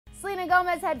Selena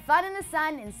Gomez had fun in the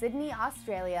sun in Sydney,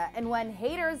 Australia, and when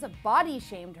haters body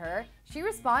shamed her, she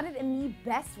responded in the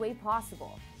best way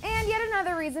possible. And yet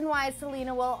another reason why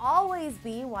Selena will always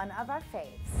be one of our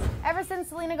faves. Ever since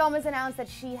Selena Gomez announced that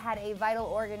she had a vital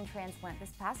organ transplant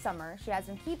this past summer, she has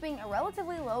been keeping a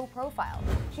relatively low profile.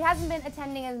 She hasn't been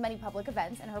attending as many public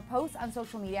events, and her posts on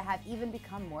social media have even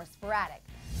become more sporadic.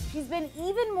 She's been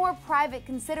even more private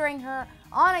considering her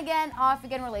on-again,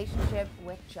 off-again relationship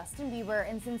with Justin Bieber,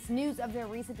 and since news of their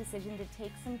recent decision to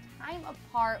take some time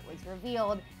apart was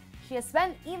revealed, she has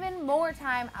spent even more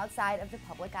time outside of the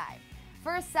public eye.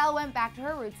 First, Sel went back to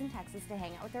her roots in Texas to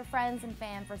hang out with her friends and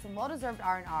fam for some well-deserved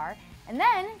R&R, and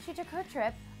then she took her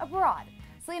trip abroad.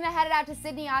 Selena headed out to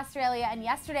Sydney, Australia, and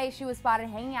yesterday she was spotted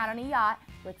hanging out on a yacht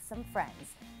with some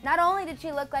friends. Not only did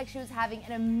she look like she was having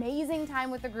an amazing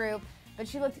time with the group, but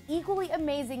she looked equally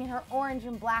amazing in her orange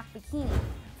and black bikini.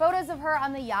 Photos of her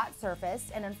on the yacht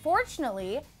surfaced, and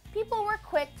unfortunately, people were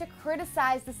quick to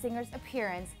criticize the singer's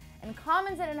appearance and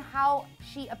commented on how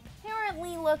she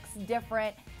apparently looks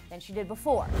different than she did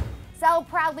before. Sel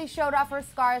proudly showed off her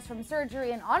scars from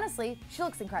surgery, and honestly, she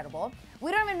looks incredible.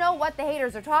 We don't even know what the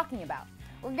haters are talking about.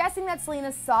 We're guessing that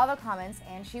Selena saw the comments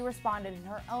and she responded in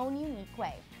her own unique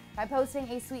way by posting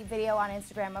a sweet video on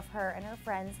Instagram of her and her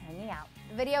friends hanging out.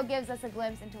 The video gives us a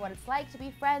glimpse into what it's like to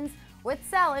be friends with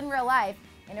Sel in real life,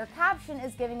 and her caption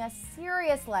is giving us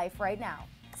serious life right now.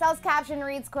 Sel's caption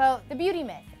reads, quote, "The beauty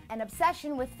myth, an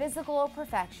obsession with physical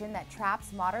perfection that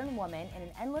traps modern women in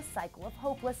an endless cycle of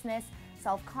hopelessness,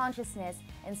 self-consciousness,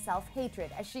 and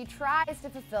self-hatred as she tries to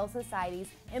fulfill society's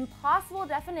impossible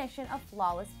definition of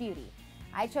flawless beauty.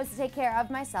 I chose to take care of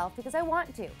myself because I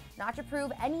want to, not to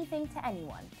prove anything to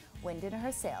anyone." Wind in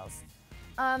her sails.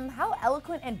 How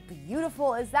eloquent and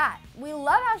beautiful is that? We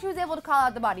love how she was able to call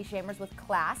out the body shamers with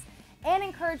class and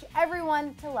encourage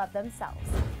everyone to love themselves.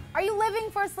 Are you living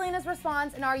for Selena's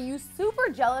response, and are you super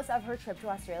jealous of her trip to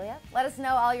Australia? Let us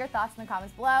know all your thoughts in the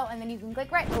comments below, and then you can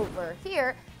click right over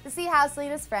here to see how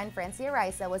Selena's friend Francia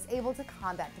Risa was able to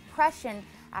combat depression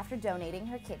after donating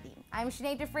her kidney. I'm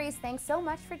Sinead DeFries. Thanks so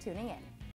much for tuning in.